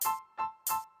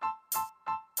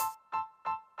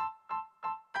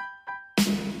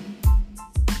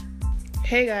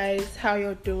Hey guys, how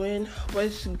you doing?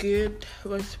 What's good?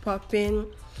 What's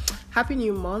popping? Happy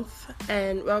new month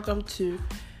and welcome to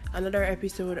another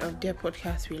episode of their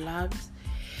podcast Relabs.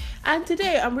 And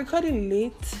today I'm recording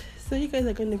late, so you guys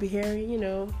are going to be hearing,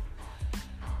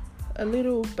 a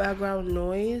little background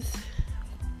noise,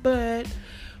 but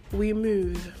we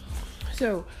move.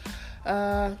 So,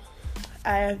 I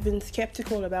have been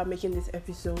skeptical about making this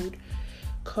episode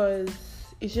because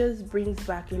it just brings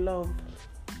back a lot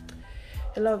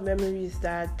of memories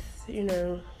that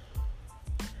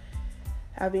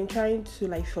I've been trying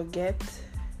to forget.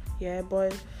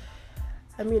 But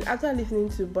I mean, after listening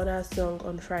to Burna's song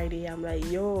on Friday, I'm like,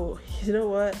 yo, you know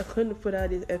what, I'm going to put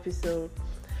out this episode,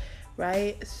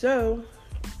 right? So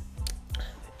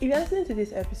if you're listening to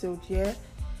this episode,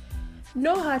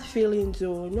 no hard feelings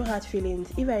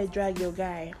if I drag your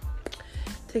guy,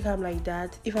 take him like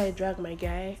that. If I drag my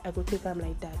guy, I go take him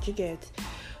like that. You get?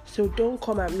 So don't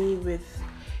come at me with,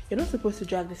 you're not supposed to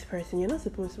drag this person. You're not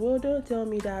supposed to, don't tell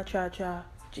me that cha-cha.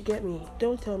 You get me?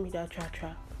 Don't tell me that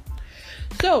cha-cha.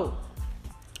 So,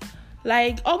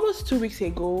 almost 2 weeks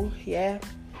ago, the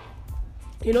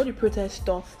protest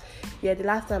stuff. The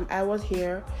last time I was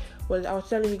here I was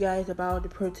telling you guys about the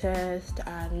protest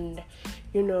and,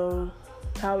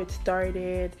 how it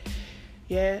started.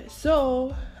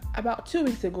 So about 2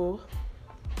 weeks ago,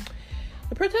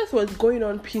 the protest was going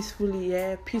on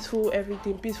peacefully, peaceful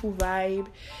everything, peaceful vibe.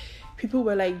 People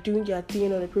were doing their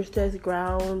thing on the protest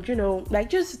ground,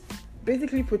 just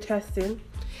basically protesting.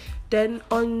 Then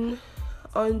on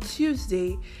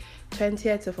Tuesday,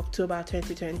 20th of October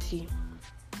 2020,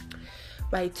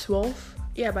 by 12,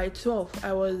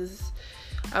 I was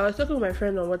talking with my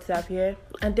friend on WhatsApp,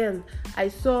 and then I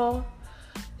saw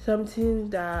something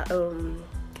that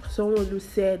someone who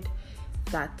said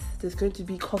that there's going to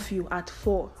be curfew at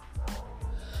 4.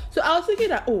 So I was thinking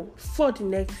that, for the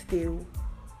next day,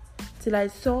 till I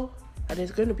saw that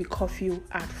there's going to be curfew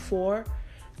at 4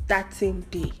 that same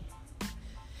day.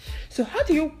 So how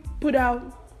do you put out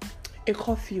a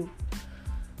curfew?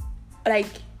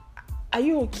 Are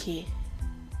you okay?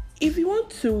 If you want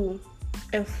to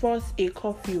enforce a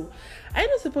curfew, are you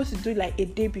not supposed to do it a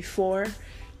day before,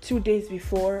 2 days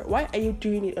before? Why are you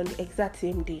doing it on the exact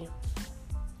same day?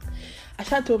 I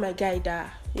tried to tell my guy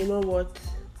that, you know what,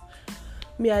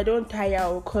 I don't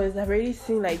tire because I've already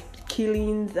seen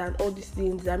killings and all these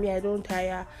things. I don't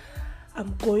tire.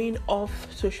 I'm going off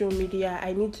social media.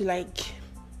 I need to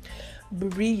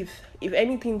breathe. If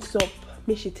anything's up,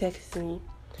 make she text me.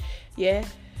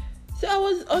 So I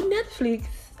was on Netflix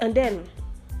and then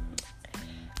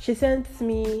she sent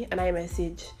me an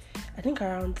iMessage, I think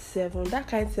around 7, that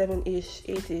kind 7-ish,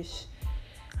 8-ish.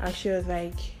 And she was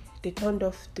like, they turned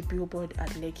off the billboard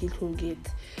at Lekki Toll Gate.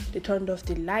 They turned off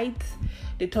the lights.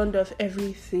 They turned off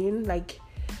everything.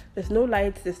 There's no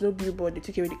lights. There's no billboard. They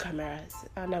took away the cameras.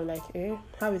 And I'm like,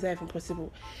 how is that even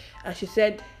possible? And she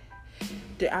said,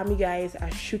 the army guys are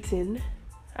shooting.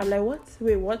 I'm like, what?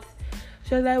 Wait, what?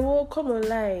 She was like, well, come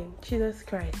online. Jesus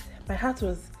Christ. My heart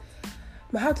was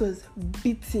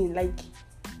beating.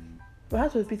 My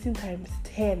heart was beating times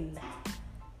 10.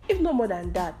 If not more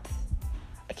than that.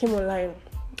 I came online.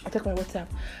 I took my WhatsApp.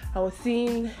 I was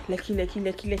seeing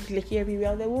Lekki everywhere.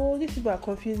 I was like, whoa, these people are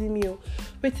confusing me.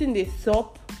 Waiting they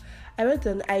stop. I went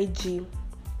on IG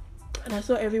and I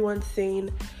saw everyone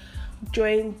saying,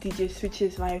 join DJ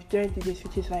Switch's live.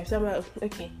 So I'm like,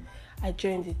 okay, I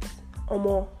joined it.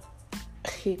 Omo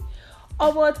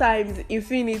times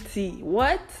infinity.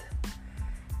 What?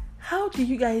 How do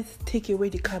you guys take away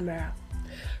the camera,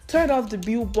 turn off the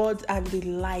billboards and the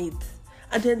lights,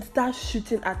 and then start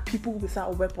shooting at people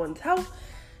without weapons? How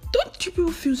don't you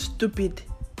people feel stupid?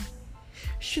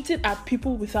 Shooting at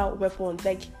people without weapons,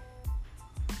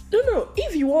 no.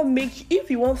 If you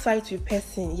want fight with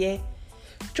person,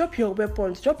 drop your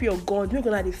weapons, drop your guns. Make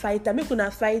gonna fight them. Make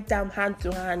gonna fight them hand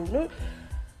to hand. No,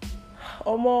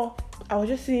 Omo, I was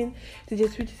just saying, they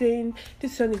just saying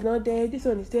this one is not there, this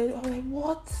one is there. I'm like,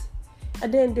 what?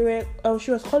 And then they were,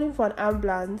 she was calling for an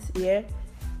ambulance,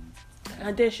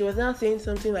 and then she was now saying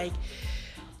something like,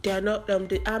 they are not,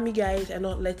 the army guys are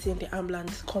not letting the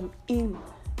ambulance come in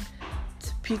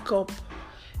to pick up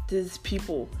these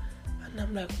people. And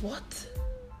I'm like, what?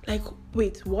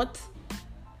 Wait, what?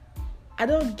 I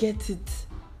don't get it.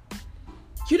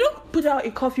 You don't put out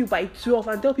a curfew by 12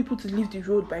 and tell people to leave the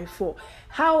road by 4.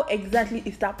 How exactly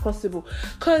is that possible?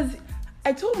 Because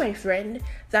I told my friend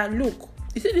that, look,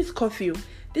 you see this curfew,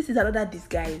 this is another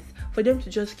disguise for them to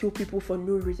just kill people for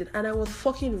no reason. And I was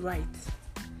fucking right.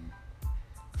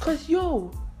 Because,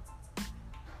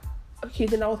 okay,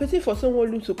 then I was waiting for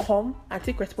someone to come and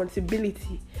take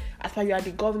responsibility as far you are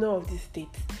the governor of this state.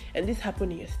 and this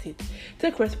happened in your state.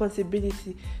 Take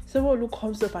responsibility. Someone who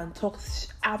comes up and talks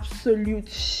absolute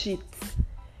shit.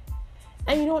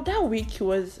 And that week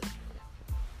was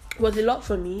a lot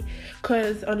for me,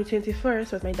 because on the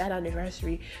 21st was my dad's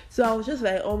anniversary. So I was just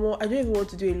like, oh, I don't even want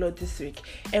to do a lot this week.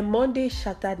 And Monday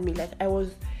shattered me.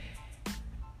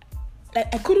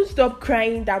 I couldn't stop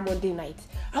crying that Monday night.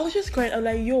 I was just crying. I'm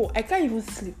like, yo, I can't even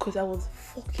sleep because I was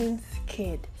fucking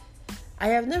scared. I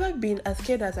have never been as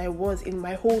scared as I was in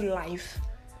my whole life,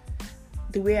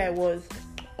 the way I was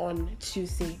on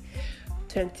Tuesday,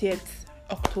 20th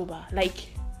October. I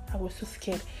was so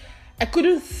scared. I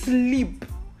couldn't sleep.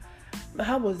 My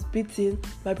heart was beating.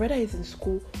 My brother is in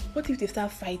school. What if they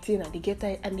start fighting and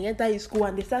they enter his school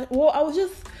and they start... Well, I was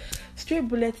just straight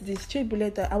bullet this, straight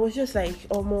bullet that. I was just like,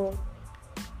 more.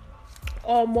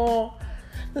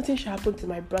 Nothing should happen to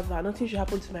my brother. Nothing should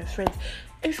happen to my friends.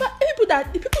 If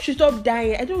people should stop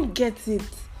dying, I don't get it.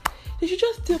 They should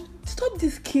just stop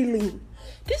this killing.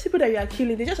 These people that you are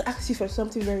killing, they just ask you for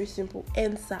something very simple.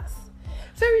 End SARS.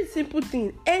 Very simple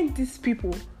thing. End these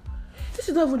people. This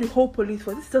is not even the whole police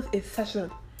force. This is just a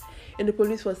session in the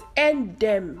police force. End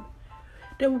them.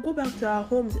 Then we'll go back to our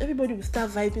homes. Everybody will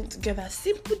start vibing together.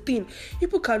 Simple thing.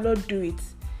 People cannot do it.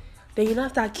 Then you now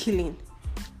start killing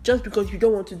just because you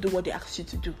don't want to do what they asked you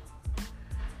to do.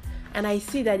 And I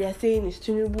see that they're saying it's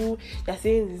Tinubu, they're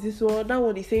saying it's this one, that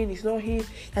one is saying it's not him,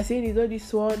 they're saying it's not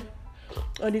this one.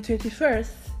 On the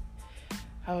 21st,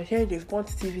 I was hearing they've gone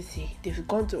to TVC, they've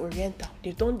gone to Oriental,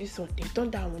 they've done this one, they've done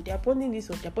that one, they're burning this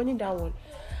one, they're burning that one.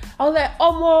 I was like,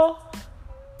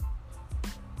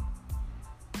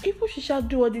 people should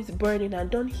do all this burning and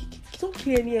don't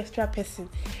kill any extra person.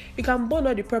 You can burn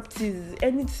all the properties,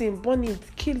 anything, burn it,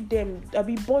 kill them,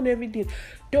 burn everything.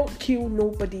 Don't kill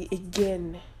nobody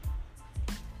again.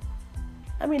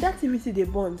 I mean, that TVC they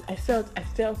burned, I felt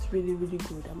really, really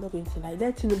good. I'm not going to lie.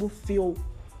 Let Tinubu feel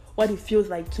what it feels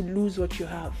like to lose what you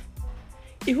have.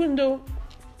 Even though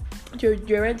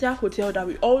your rental hotel that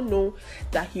we all know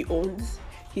that he owns,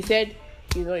 he said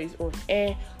he's not his own.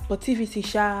 But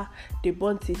TVC they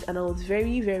burnt it, and I was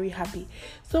very, very happy.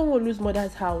 Someone lose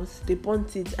mother's house, they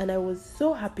burnt it, and I was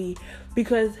so happy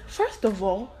because first of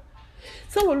all,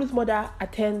 someone lose mother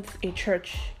attends a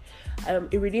church, a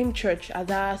redeemed church at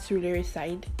that Surulere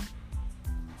side.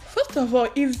 First of all,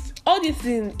 if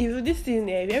everything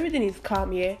is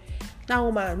calm, that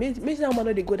woman, make that woman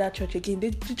not they go that church again.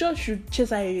 They just should chase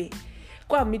her away.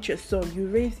 Go and meet your son. You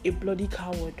raised a bloody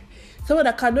coward. Someone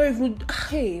that cannot even,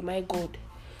 hey, my God.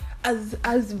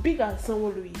 As big as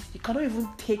someone who is, you cannot even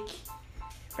take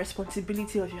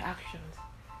responsibility of your actions.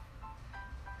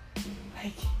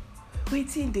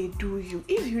 Waiting they do you.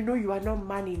 If you know you are not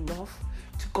man enough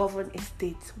to govern a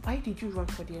state, why did you run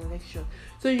for the election?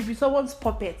 So you'll be someone's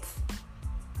puppet.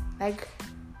 I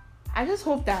just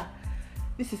hope that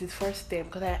this is his first term,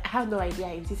 because I have no idea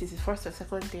if this is his first or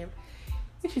second term.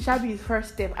 If it shall be his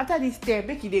first term, after this term,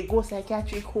 make it go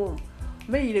psychiatric home,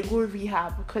 make it go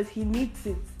rehab, because he needs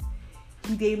it.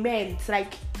 He meant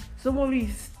someone who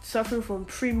is suffering from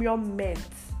premium meds.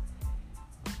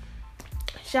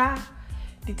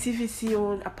 The TVC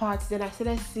on apart. Then I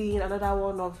started seeing another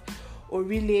one of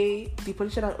Orile, the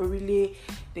politician at Orile.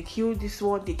 They killed this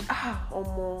one. I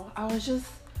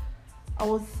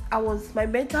was my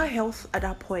mental health at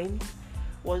that point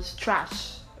was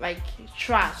trash.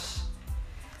 Trash.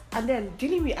 And then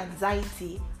dealing with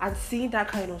anxiety and seeing that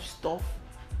kind of stuff,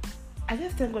 I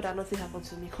just thank God that nothing happened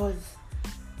to me, because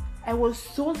I was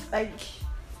so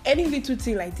any little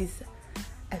thing like this,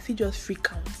 I feel just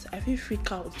freak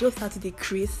out. Just started to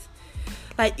decrease.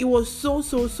 It was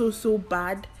so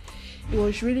bad. It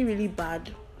was really, really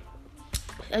bad.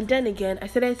 And then again, I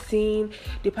started seeing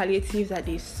the palliatives that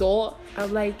they saw.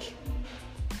 I'm like,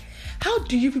 how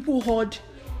do you people hoard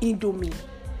Indomie?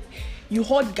 You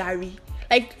hoard Gary.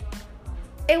 And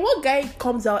one guy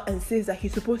comes out and says that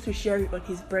he's supposed to share it on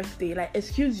his birthday.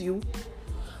 Excuse you?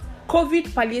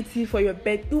 COVID palliative for your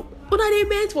bed. What are they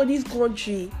meant for this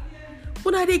country?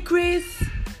 What are they crazy?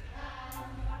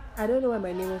 I don't know why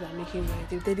my neighbors are making noise.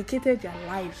 They've dedicated their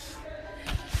lives.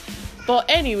 But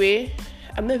anyway,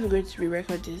 I'm not even going to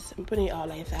re-record this. I'm putting it out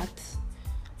like that.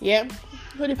 Yeah.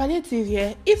 For the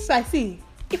palliative, if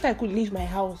I could leave my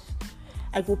house,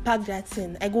 I go pack that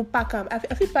thing. I go pack them. I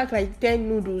feel pack 10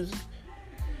 noodles.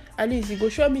 At least you go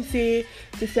show me say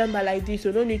December like this,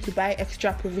 so no need to buy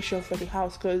extra provision for the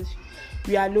house because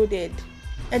we are loaded.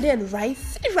 And then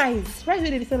rice they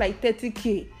sell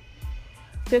 30k,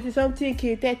 30 something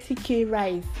k, 30k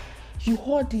rice. You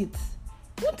hoard it.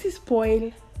 Won't it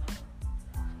spoil?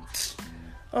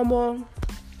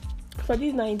 For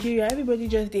this Nigeria, everybody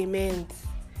just demands.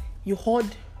 You hoard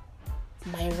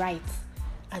my rights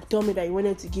and tell me that you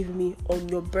wanted to give me on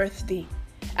your birthday.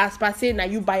 As per saying that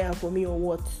you buy them for me or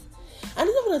what? And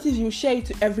it's not as if you share it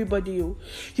to everybody. You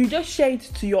just share it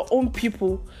to your own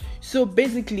people. So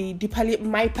basically,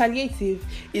 my palliative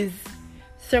is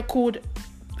circled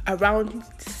around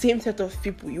the same set of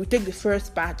people. You take the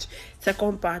first batch,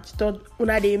 second batch, third,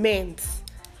 una they meant.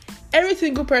 Every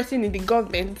single person in the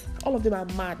government, all of them are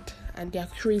mad and they are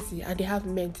crazy and they have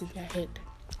ment in their head.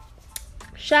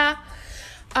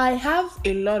 I have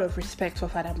a lot of respect for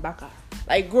Father Mbaka.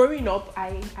 Like growing up,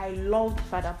 I loved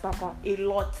Father Mbaka a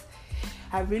lot.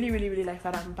 I really, really, really like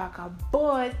Father Mbaka.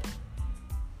 But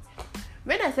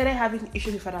when I started having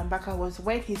issues with Father Mbaka was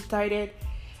when he started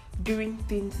doing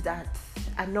things that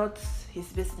are not his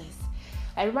business.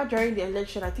 I remember during the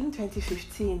election, I think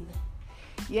 2015.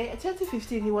 Yeah,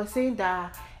 2015, he was saying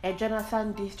that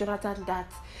Jonathan this, Jonathan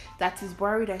that is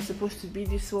Buhari that is supposed to be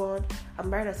this one,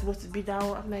 and Buhari that's supposed to be that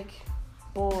one. I'm like,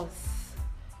 boss,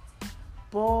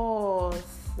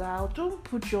 now don't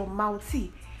put your mouth.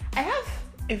 See, I have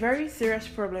a very serious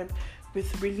problem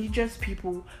with religious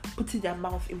people putting their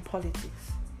mouth in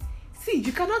politics. See,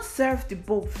 you cannot serve the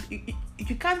both.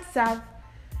 You can't serve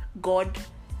God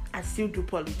and still do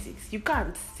politics. You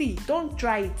can't. See, don't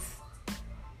try it.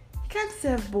 You can't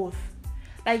serve both.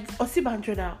 Like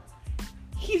Osibanjo now,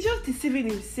 he's just deceiving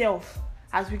himself,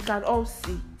 as we can all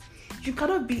see. You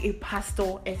cannot be a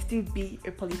pastor and still be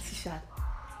a politician.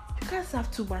 You can't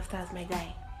serve two masters, my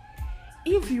guy.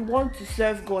 If you want to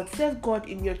serve God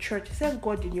in your church, serve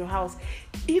God in your house.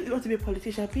 If you want to be a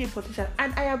politician, be a politician.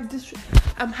 And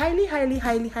I'm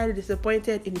highly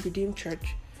disappointed in the Redeemed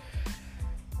Church.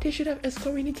 They should have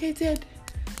excommunicated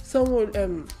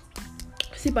someone,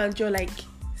 Sibanjo, like,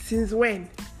 since when?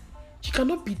 You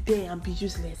cannot be there and be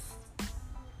useless.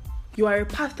 You are a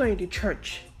pastor in the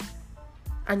church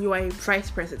and you are a vice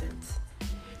president.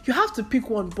 You have to pick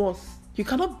one, boss. You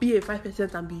cannot be a vice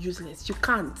president and be useless. You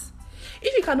can't.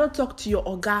 If you cannot talk to your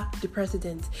Oga, the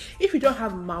president, if you don't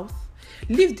have mouth,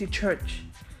 leave the church.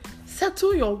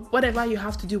 Settle your whatever you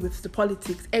have to do with the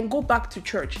politics and go back to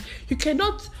church. You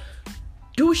cannot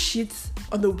do shit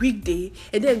on the weekday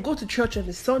and then go to church on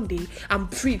the Sunday and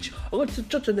preach, or go to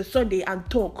church on the Sunday and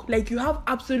talk. Like, you have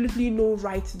absolutely no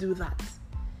right to do that.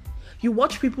 You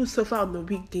watch people suffer on the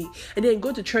weekday and then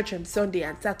go to church on Sunday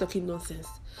and start talking nonsense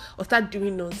or start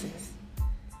doing nonsense.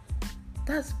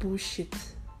 That's bullshit.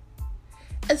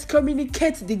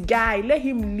 Excommunicate the guy. Let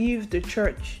him leave the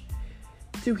church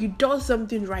till he does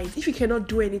something right. If he cannot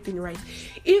do anything right,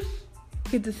 if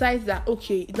he decides that,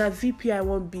 okay, in a VP I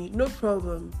won't be, no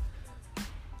problem.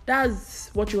 That's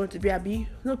what you want to be, Abi.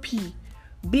 No P.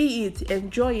 Be it,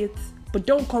 enjoy it, but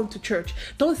don't come to church.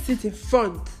 Don't sit in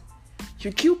front.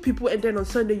 You kill people and then on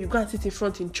Sunday you go and sit in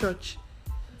front in church.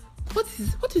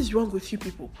 What is wrong with you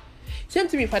people? Same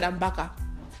to me, Father Mbaka.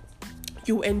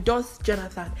 You endorse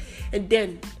Jonathan and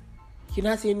then you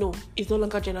now say no, it's no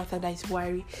longer Jonathan that is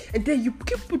Buhari, and then you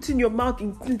keep putting your mouth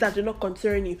in things that do not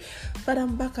concern you. Father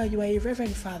Mbaka, you are a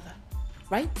reverend father,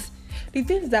 right? The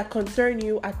things that concern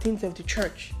you are things of the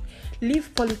church.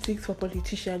 Leave politics for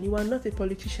politicians. You are not a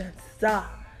politician, sir.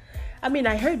 I mean,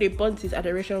 I heard they burnt his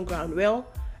adoration ground. Well,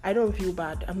 I don't feel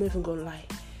bad. I'm not even gonna lie.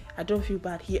 I don't feel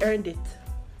bad. He earned it.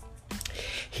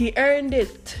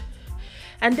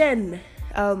 And then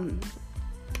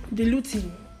the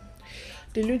looting.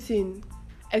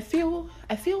 I feel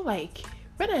like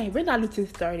when that looting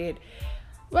started,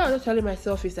 what I was telling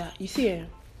myself is that, you see,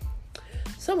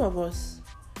 some of us,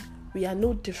 we are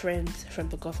no different from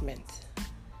the government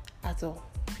at all.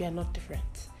 We are not different.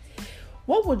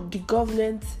 What would the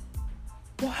government,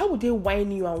 how would they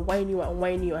whine you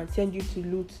and send you to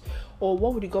loot? Or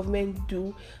what would the government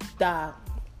do that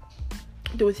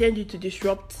they will send you to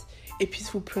disrupt a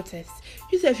peaceful protest?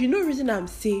 You say, if you know reason I'm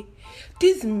saying,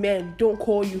 these men don't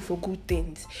call you for good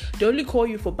things. They only call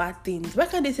you for bad things. Why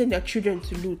can't they send their children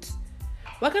to loot?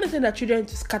 Why can't they send their children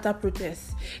to scatter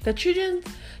protests? Their children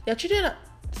are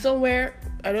somewhere,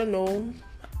 I don't know,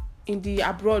 in the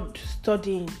abroad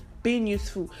studying, being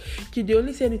useful. They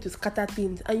only send you to scatter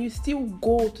things, and you still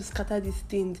go to scatter these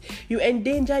things. You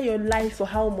endanger your life for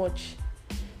how much?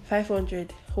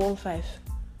 500, 15.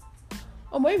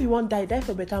 Or if you want to die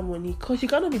for better money, because you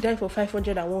cannot be dying for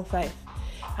 500 and 15.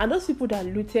 And those people that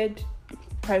looted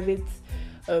private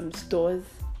stores,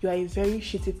 you are a very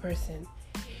shitty person.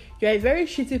 You are a very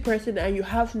shitty person and you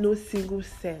have no single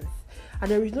sense. And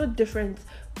there is no difference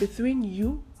between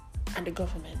you and the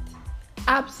government.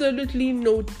 Absolutely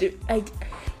no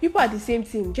people are the same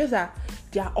thing, just that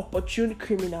they are opportune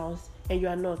criminals and you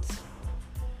are not.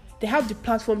 They have the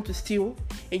platform to steal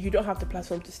and you don't have the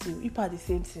platform to steal. People are the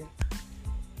same thing.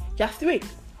 Just wait.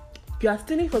 You are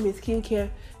stealing from a skincare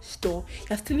store.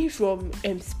 You are stealing from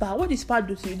Spa. What did Spa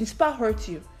do to you? The Spa hurt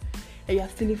you, and you are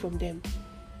stealing from them.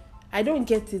 I don't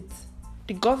get it.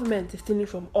 The government is stealing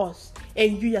from us,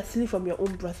 and you are stealing from your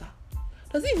own brother.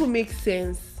 Does it even make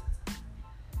sense?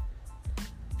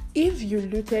 If you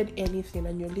looted anything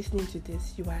and you're listening to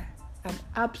this, you are an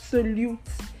absolute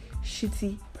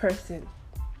shitty person.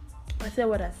 I said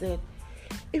what I said.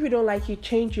 If you don't like it,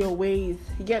 change your ways.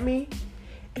 You get me?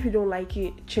 If you don't like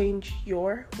it, change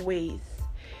your ways.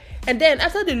 And then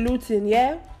after the looting,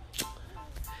 yeah,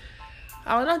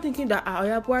 I was not thinking that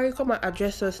Buhari, come and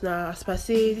address us now. As per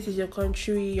se, this is your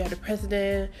country, you're the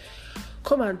president.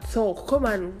 Come and talk. Come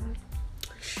and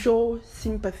show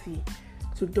sympathy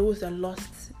to those that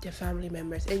lost their family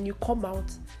members. And you come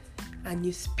out and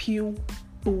you spew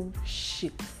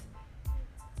bullshit.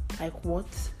 Like what?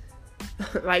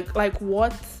 like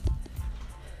what?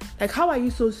 Like, how are you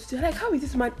so stupid? Like, how is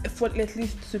this man effortlessly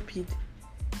stupid?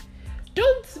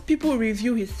 Don't people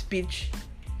review his speech?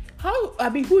 Who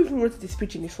even wrote the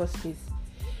speech in the first place?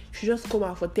 You should just come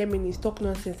out for 10 minutes, talk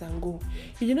nonsense and go.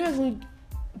 You did not even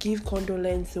give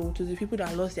condolence to the people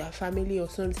that lost their family or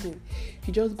something.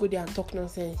 You just go there and talk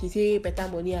nonsense. You say, better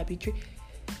money, I betray.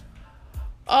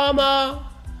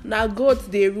 Now goats,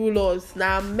 they rule us.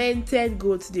 Now mented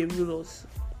goats, they rule us.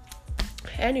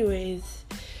 Anyways,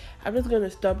 I'm just going to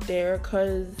stop there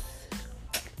because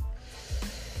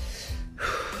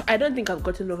I don't think I've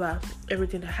gotten over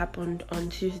everything that happened on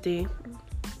Tuesday.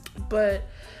 But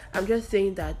I'm just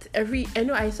saying that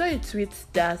I saw a tweet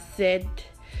that said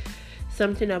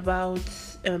something about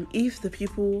if the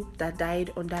people that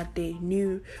died on that day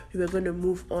knew we were going to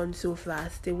move on so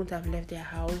fast, they wouldn't have left their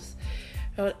house.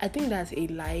 Well, I think that's a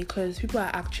lie because people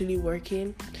are actually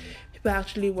working. People are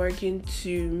actually working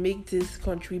to make this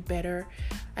country better.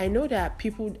 I know that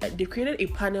they created a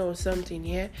panel or something,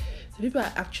 yeah? So people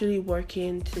are actually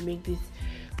working to make this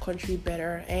country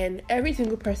better. And every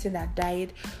single person that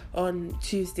died on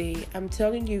Tuesday, I'm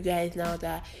telling you guys now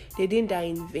that they didn't die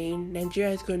in vain.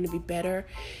 Nigeria is going to be better.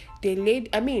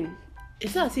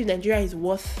 It's not as if Nigeria is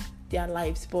worth their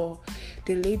lives, but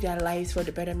they laid their lives for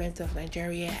the betterment of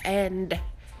Nigeria. And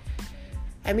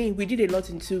we did a lot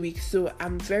in 2 weeks, so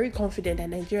I'm very confident that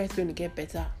Nigeria is going to get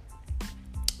better.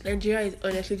 Nigeria is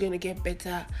honestly going to get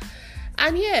better.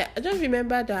 And yeah, I just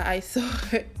remember that I saw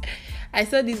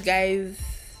this guy's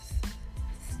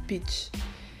speech.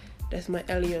 That's my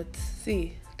Elliot.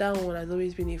 See, that one has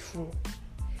always been a fool.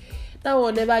 That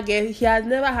one he has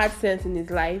never had sense in his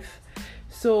life.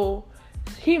 So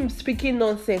him speaking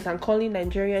nonsense and calling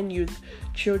Nigerian youth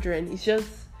children is just,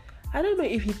 I don't know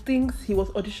if he thinks he was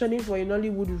auditioning for a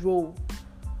Nollywood role.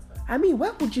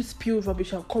 Why would you spew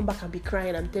rubbish and come back and be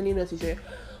crying and telling us,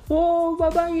 oh,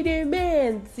 Baba, you didn't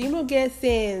mean, you don't get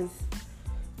sense.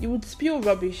 You would spew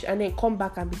rubbish and then come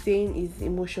back and be saying his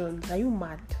emotions. Are you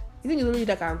mad? You think it's only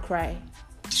that can cry?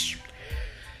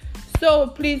 So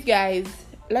please, guys,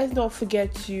 let's not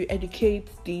forget to educate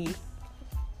the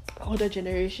older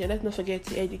generation. Let's not forget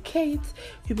to educate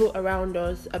people around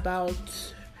us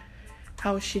about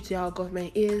how shitty our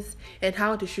government is and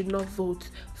how they should not vote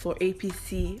for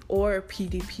APC or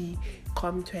PDP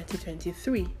come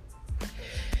 2023.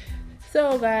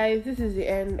 So guys, this is the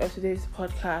end of today's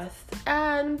podcast,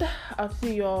 and I'll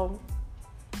see y'all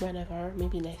whenever,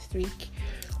 maybe next week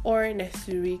or next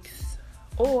 2 weeks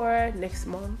or next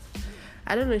month.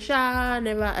 I don't know,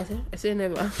 I say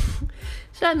never.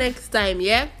 Next time,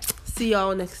 yeah? See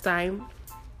y'all next time.